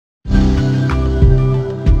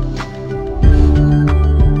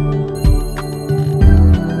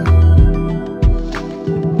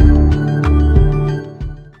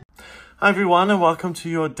Hi everyone, and welcome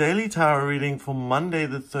to your daily tarot reading for Monday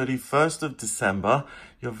the 31st of December.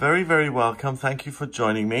 You're very welcome. Thank you for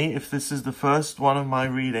joining me. If this is the first one of my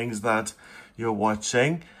readings that you're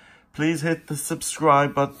watching, please hit the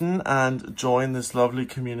subscribe button and join this lovely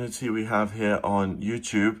community we have here on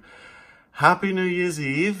YouTube. Happy New Year's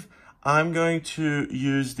Eve. I'm going to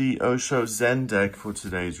use the Osho Zen deck for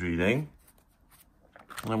today's reading.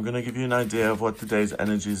 I'm going to give you an idea of what today's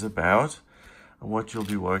energy is about and what you'll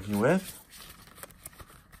be working with.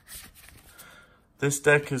 This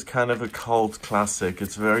deck is kind of a cult classic.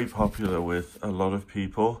 It's very popular with a lot of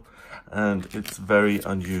people and it's very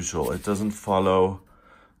unusual. It doesn't follow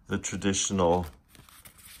the traditional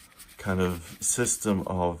kind of system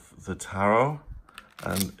of the tarot,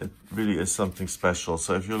 and it really is something special.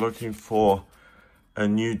 So if you're looking for a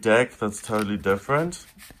new deck that's totally different,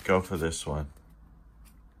 go for this one.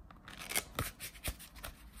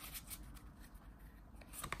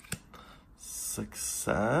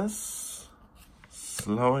 Success,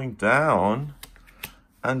 slowing down,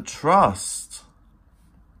 and trust.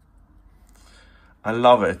 I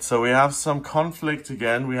love it. So we have some conflict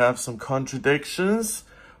again. We have some contradictions,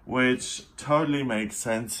 which totally makes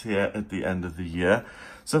sense here at the end of the year.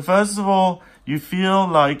 So first of all, you feel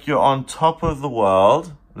like you're on top of the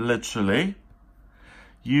world, literally.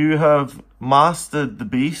 You have mastered the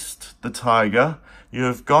beast, the tiger. You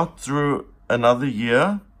have got through another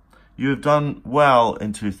year. You have done well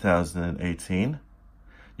in 2018.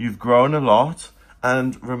 You've grown a lot,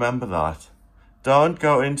 and remember that. Don't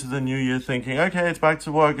go into the new year thinking, okay, it's back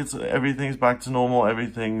to work, everything's back to normal,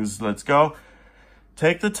 let's go.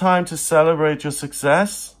 Take the time to celebrate your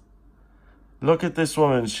success. Look at this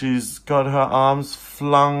woman. She's got her arms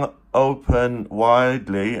flung open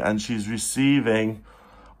widely, and she's receiving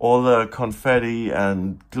all the confetti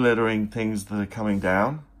and glittering things that are coming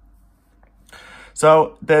down.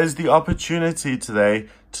 So there's the opportunity today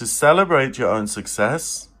to celebrate your own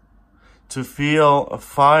success, to feel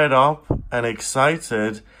fired up and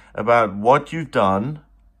excited about what you've done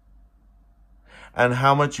and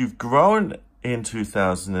how much you've grown in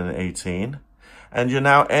 2018. And you're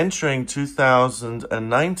now entering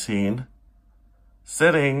 2019,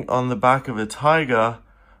 sitting on the back of a tiger,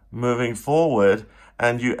 moving forward,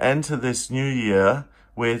 and you enter this new year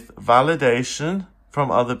with validation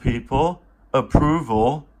from other people,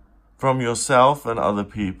 approval from yourself and other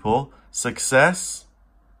people, success.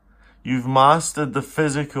 You've mastered the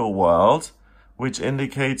physical world, which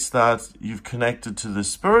indicates that you've connected to the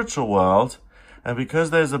spiritual world. And because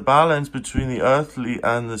there's a balance between the earthly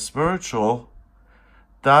and the spiritual,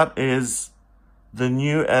 that is the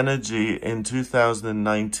new energy in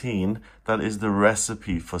 2019. That is the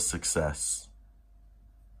recipe for success.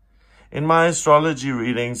 In my astrology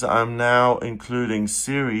readings, I'm now including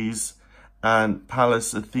Ceres and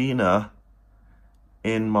Pallas Athena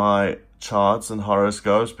in my charts and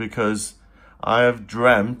horoscopes because I have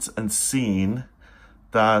dreamt and seen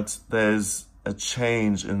that there's a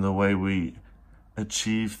change in the way we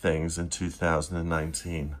achieve things in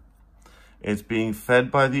 2019. It's being fed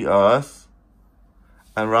by the earth,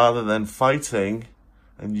 and rather than fighting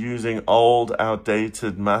and using old,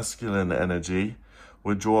 outdated masculine energy,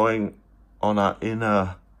 we're drawing on our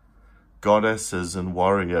inner goddesses and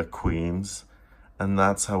warrior queens, and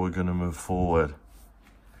that's how we're going to move forward.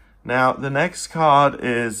 Now, the next card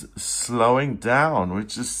is slowing down,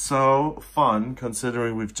 which is so fun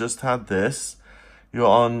considering we've just had this. You're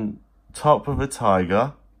on top of a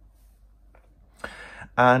tiger.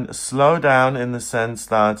 And slow down in the sense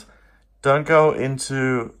that don't go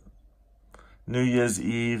into New Year's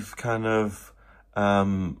Eve kind of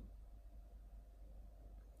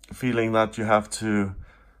feeling that you have to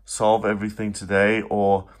solve everything today,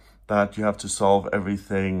 or that you have to solve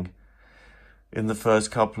everything in the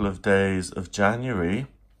first couple of days of January.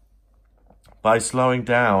 By slowing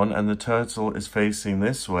down, and the turtle is facing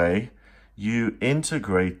this way, you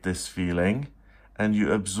integrate this feeling and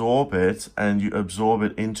you absorb it, and you absorb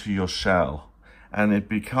it into your shell. And it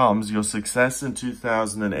becomes, your success in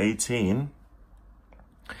 2018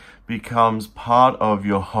 becomes part of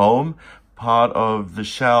your home, part of the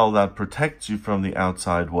shell that protects you from the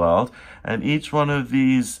outside world. And each one of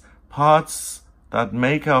these parts that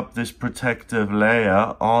make up this protective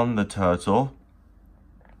layer on the turtle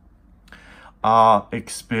are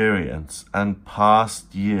experience and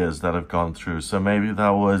past years that have gone through. So maybe that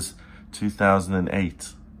was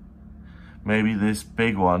 2008. Maybe this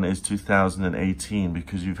big one is 2018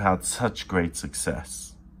 because you've had such great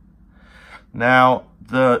success. Now,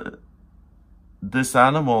 this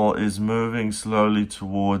animal is moving slowly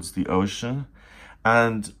towards the ocean,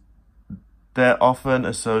 and they're often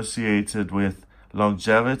associated with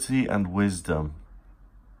longevity, and wisdom.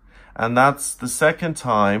 And that's the second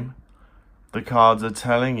time the cards are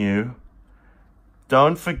telling you,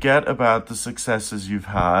 don't forget about the successes you've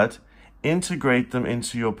had, integrate them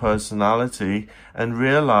into your personality, and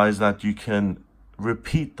realize that you can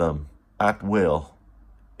repeat them at will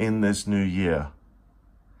in this new year.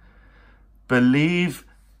 Believe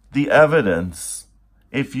the evidence.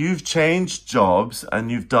 If you've changed jobs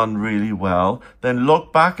and you've done really well, then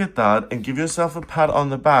look back at that and give yourself a pat on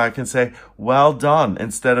the back and say, well done,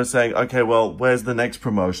 instead of saying, okay, well, where's the next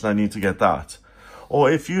promotion? I need to get that.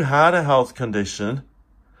 Or if you had a health condition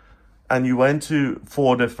and you went to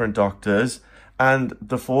 4 different doctors and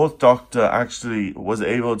the 4th doctor actually was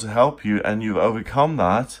able to help you and you've overcome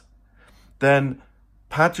that, then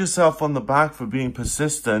pat yourself on the back for being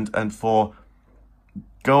persistent and for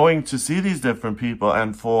going to see these different people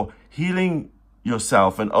and for healing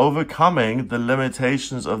yourself and overcoming the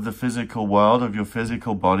limitations of the physical world, of your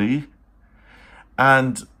physical body,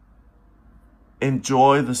 and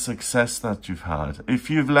enjoy the success that you've had.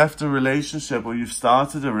 If you've left a relationship or you've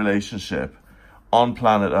started a relationship on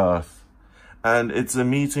planet Earth and it's a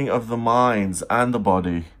meeting of the minds and the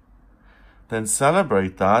body, then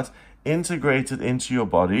celebrate that, integrate it into your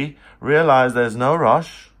body, realize there's no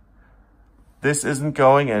rush. This isn't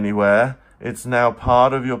going anywhere. It's now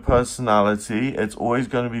part of your personality. It's always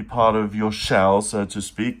going to be part of your shell, so to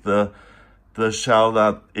speak, the shell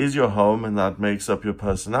that is your home and that makes up your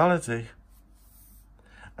personality.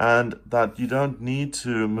 And that you don't need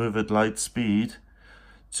to move at light speed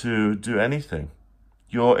to do anything.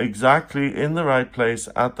 You're exactly in the right place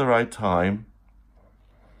at the right time.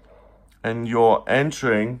 And you're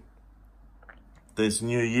entering this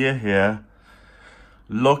new year here,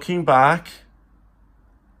 looking back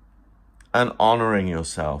and honoring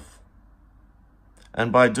yourself.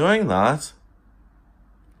 And by doing that,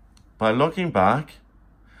 by looking back,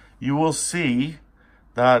 you will see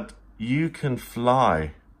that you can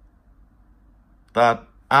fly, that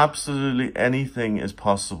absolutely anything is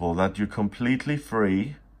possible, that you're completely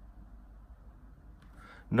free,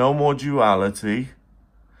 no more duality,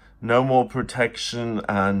 no more protection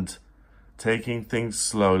and taking things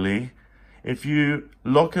slowly. If you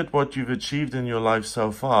look at what you've achieved in your life so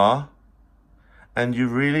far, and you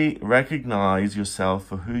really recognize yourself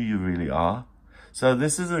for who you really are. So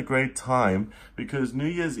this is a great time because New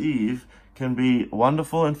Year's Eve can be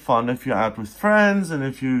wonderful and fun if you're out with friends and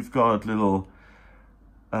if you've got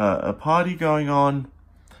a party going on.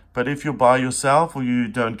 But if you're by yourself or you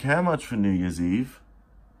don't care much for New Year's Eve,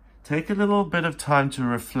 take a little bit of time to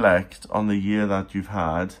reflect on the year that you've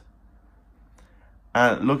had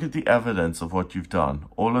and look at the evidence of what you've done,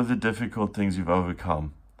 all of the difficult things you've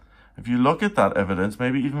overcome. If you look at that evidence,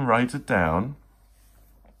 maybe even write it down,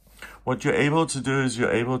 what you're able to do is you're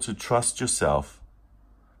able to trust yourself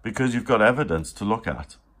because you've got evidence to look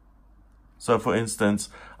at. So for instance,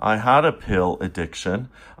 I had a pill addiction.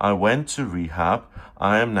 I went to rehab.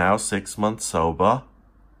 I am now 6 months sober.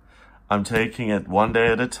 I'm taking it one day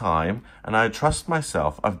at a time and I trust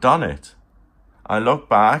myself. I've done it. I look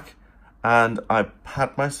back and I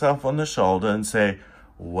pat myself on the shoulder and say,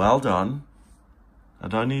 well done. I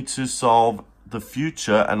don't need to solve the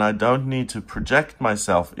future and I don't need to project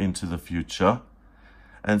myself into the future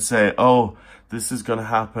and say, oh, this is going to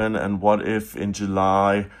happen. And what if in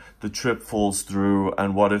July the trip falls through?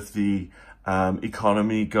 And what if the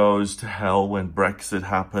economy goes to hell when Brexit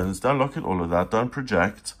happens? Don't look at all of that. Don't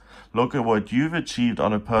project. Look at what you've achieved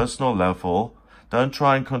on a personal level. Don't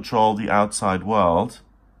try and control the outside world.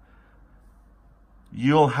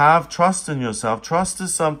 You'll have trust in yourself. Trust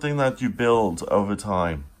is something that you build over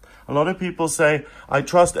time. A lot of people say, I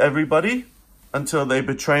trust everybody until they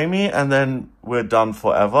betray me and then we're done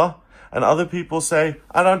forever. And other people say,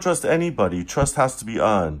 I don't trust anybody. Trust has to be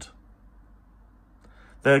earned.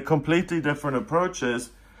 They're completely different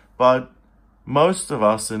approaches, but most of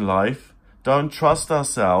us in life don't trust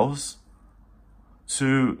ourselves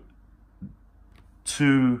to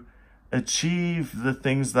achieve the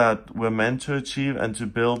things that we're meant to achieve and to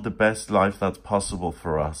build the best life that's possible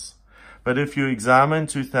for us. But if you examine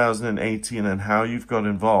 2018 and how you've got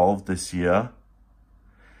involved this year,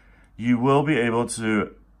 you will be able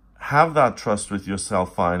to have that trust with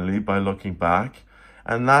yourself finally by looking back.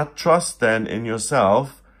 And that trust then in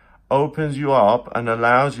yourself opens you up and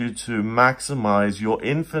allows you to maximize your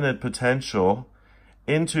infinite potential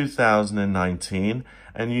in 2019.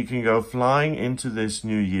 And you can go flying into this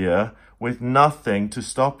new year with nothing to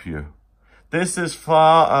stop you. This is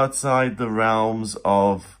far outside the realms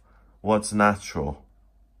of what's natural.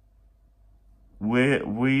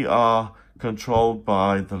 We are controlled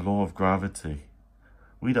by the law of gravity.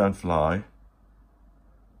 We don't fly.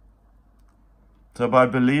 So by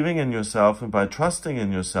believing in yourself and by trusting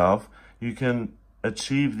in yourself, you can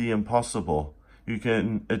achieve the impossible. You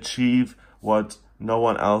can achieve what no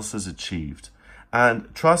one else has achieved.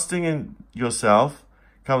 And trusting in yourself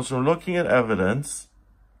comes from looking at evidence,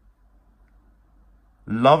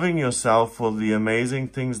 loving yourself for the amazing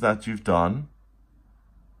things that you've done,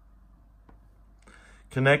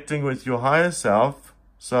 connecting with your higher self,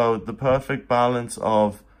 so the perfect balance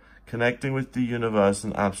of connecting with the universe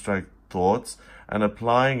and abstract thoughts and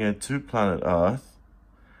applying it to planet Earth,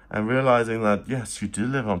 and realizing that, yes, you do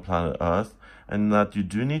live on planet Earth, and that you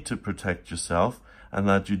do need to protect yourself, and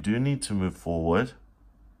that you do need to move forward.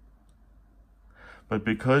 But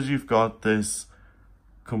because you've got this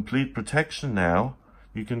complete protection now,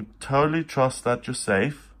 you can totally trust that you're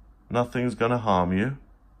safe. Nothing's going to harm you.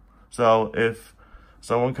 So if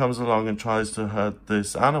someone comes along and tries to hurt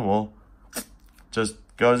this animal, just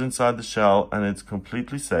goes inside the shell and it's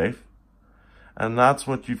completely safe. And that's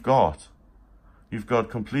what you've got. You've got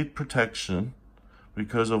complete protection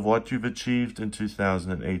because of what you've achieved in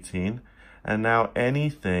 2018. And now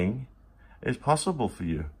anything is possible for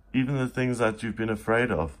you, even the things that you've been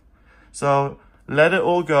afraid of. So let it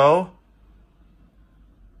all go.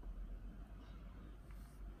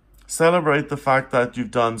 Celebrate the fact that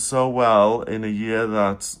you've done so well in a year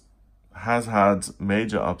that has had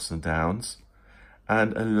major ups and downs,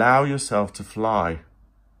 and allow yourself to fly.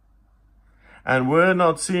 And we're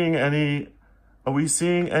not seeing any, are we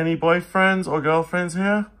seeing any boyfriends or girlfriends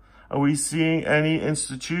here? Are we seeing any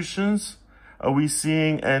institutions? Are we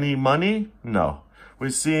seeing any money? No.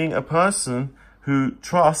 We're seeing a person who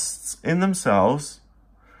trusts in themselves,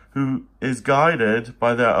 who is guided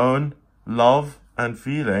by their own love and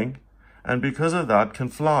feeling, and because of that can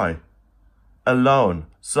fly alone,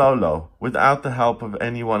 solo, without the help of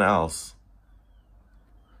anyone else.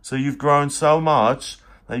 So you've grown so much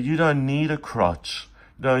that you don't need a crutch.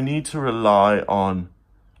 You don't need to rely on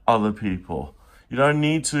other people. You don't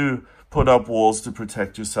need to put up walls to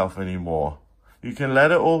protect yourself anymore. You can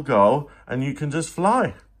let it all go and you can just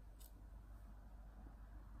fly.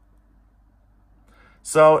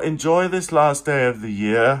 So enjoy this last day of the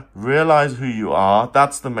year. Realize who you are.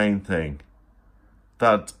 That's the main thing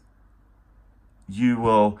that you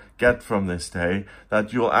will get from this day.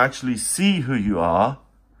 That you'll actually see who you are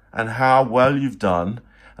and how well you've done.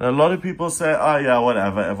 And a lot of people say, oh yeah,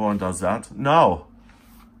 whatever, everyone does that. No.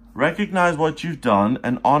 Recognize what you've done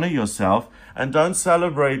and honor yourself. And don't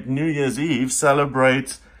celebrate New Year's Eve.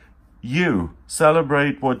 Celebrate you.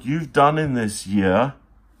 Celebrate what you've done in this year.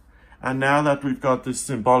 And now that we've got this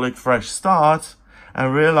symbolic fresh start,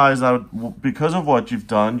 and realize that because of what you've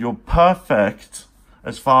done, you're perfect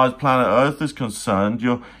as far as planet Earth is concerned.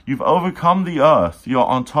 You've overcome the Earth. You're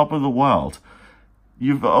on top of the world.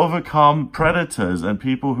 You've overcome predators and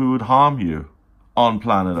people who would harm you on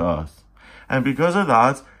planet Earth. And because of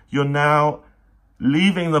that, you're now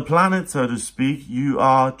leaving the planet, so to speak. You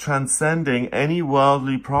are transcending any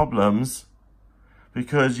worldly problems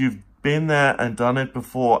because you've been there and done it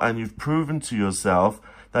before, and you've proven to yourself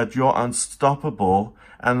that you're unstoppable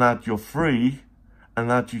and that you're free and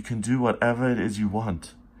that you can do whatever it is you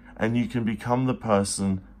want, and you can become the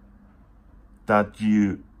person that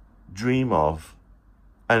you dream of,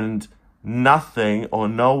 and nothing or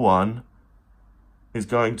no one is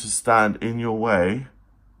going to stand in your way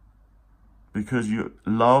because you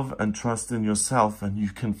love and trust in yourself and you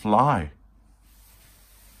can fly.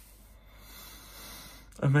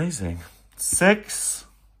 Amazing. 6,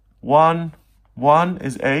 1, 1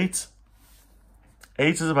 is 8.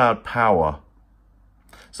 8 is about power.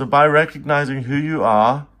 So by recognizing who you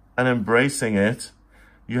are and embracing it,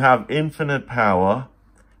 you have infinite power,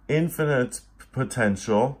 infinite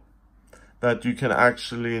potential that you can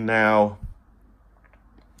actually now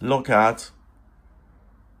look at,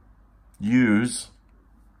 use,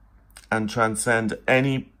 and transcend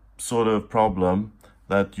any sort of problem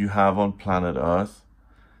that you have on planet Earth.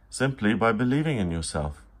 Simply by believing in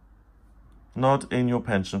yourself, not in your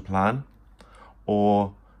pension plan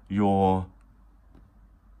or your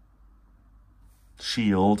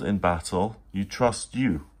shield in battle. You trust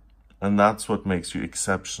you, and that's what makes you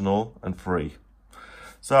exceptional and free.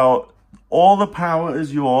 So all the power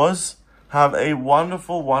is yours. Have a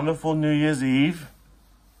wonderful, wonderful New Year's Eve.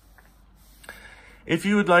 If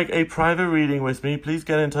you would like a private reading with me, please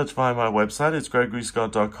get in touch via my website. It's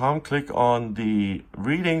gregoryscott.com. Click on the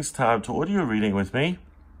readings tab to audio reading with me.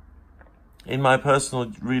 In my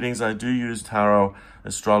personal readings, I do use tarot,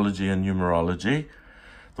 astrology, and numerology.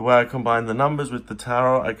 The way I combine the numbers with the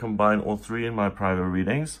tarot, I combine all three in my private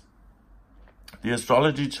readings. The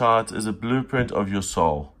astrology chart is a blueprint of your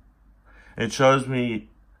soul. It shows me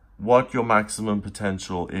what your maximum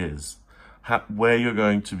potential is, where you're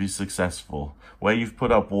going to be successful, where you've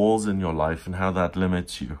put up walls in your life and how that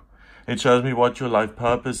limits you. It shows me what your life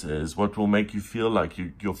purpose is, what will make you feel like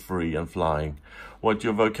you're free and flying, what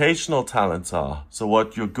your vocational talents are, so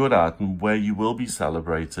what you're good at and where you will be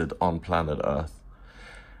celebrated on planet Earth.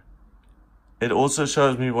 It also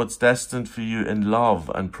shows me what's destined for you in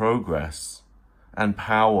love and progress and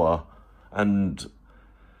power and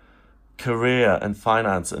career and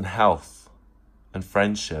finance and health and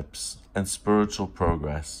friendships and spiritual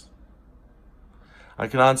progress. I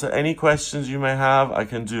can answer any questions you may have. I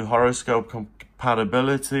can do horoscope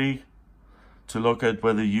compatibility to look at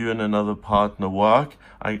whether you and another partner work.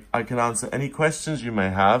 I can answer any questions you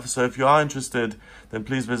may have. So if you are interested, then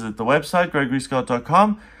please visit the website,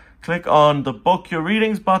 gregoryscott.com. Click on the Book Your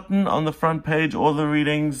Readings button on the front page, or the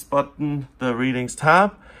Readings button, the Readings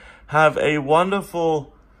tab. Have a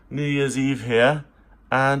wonderful New Year's Eve here,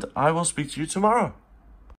 and I will speak to you tomorrow.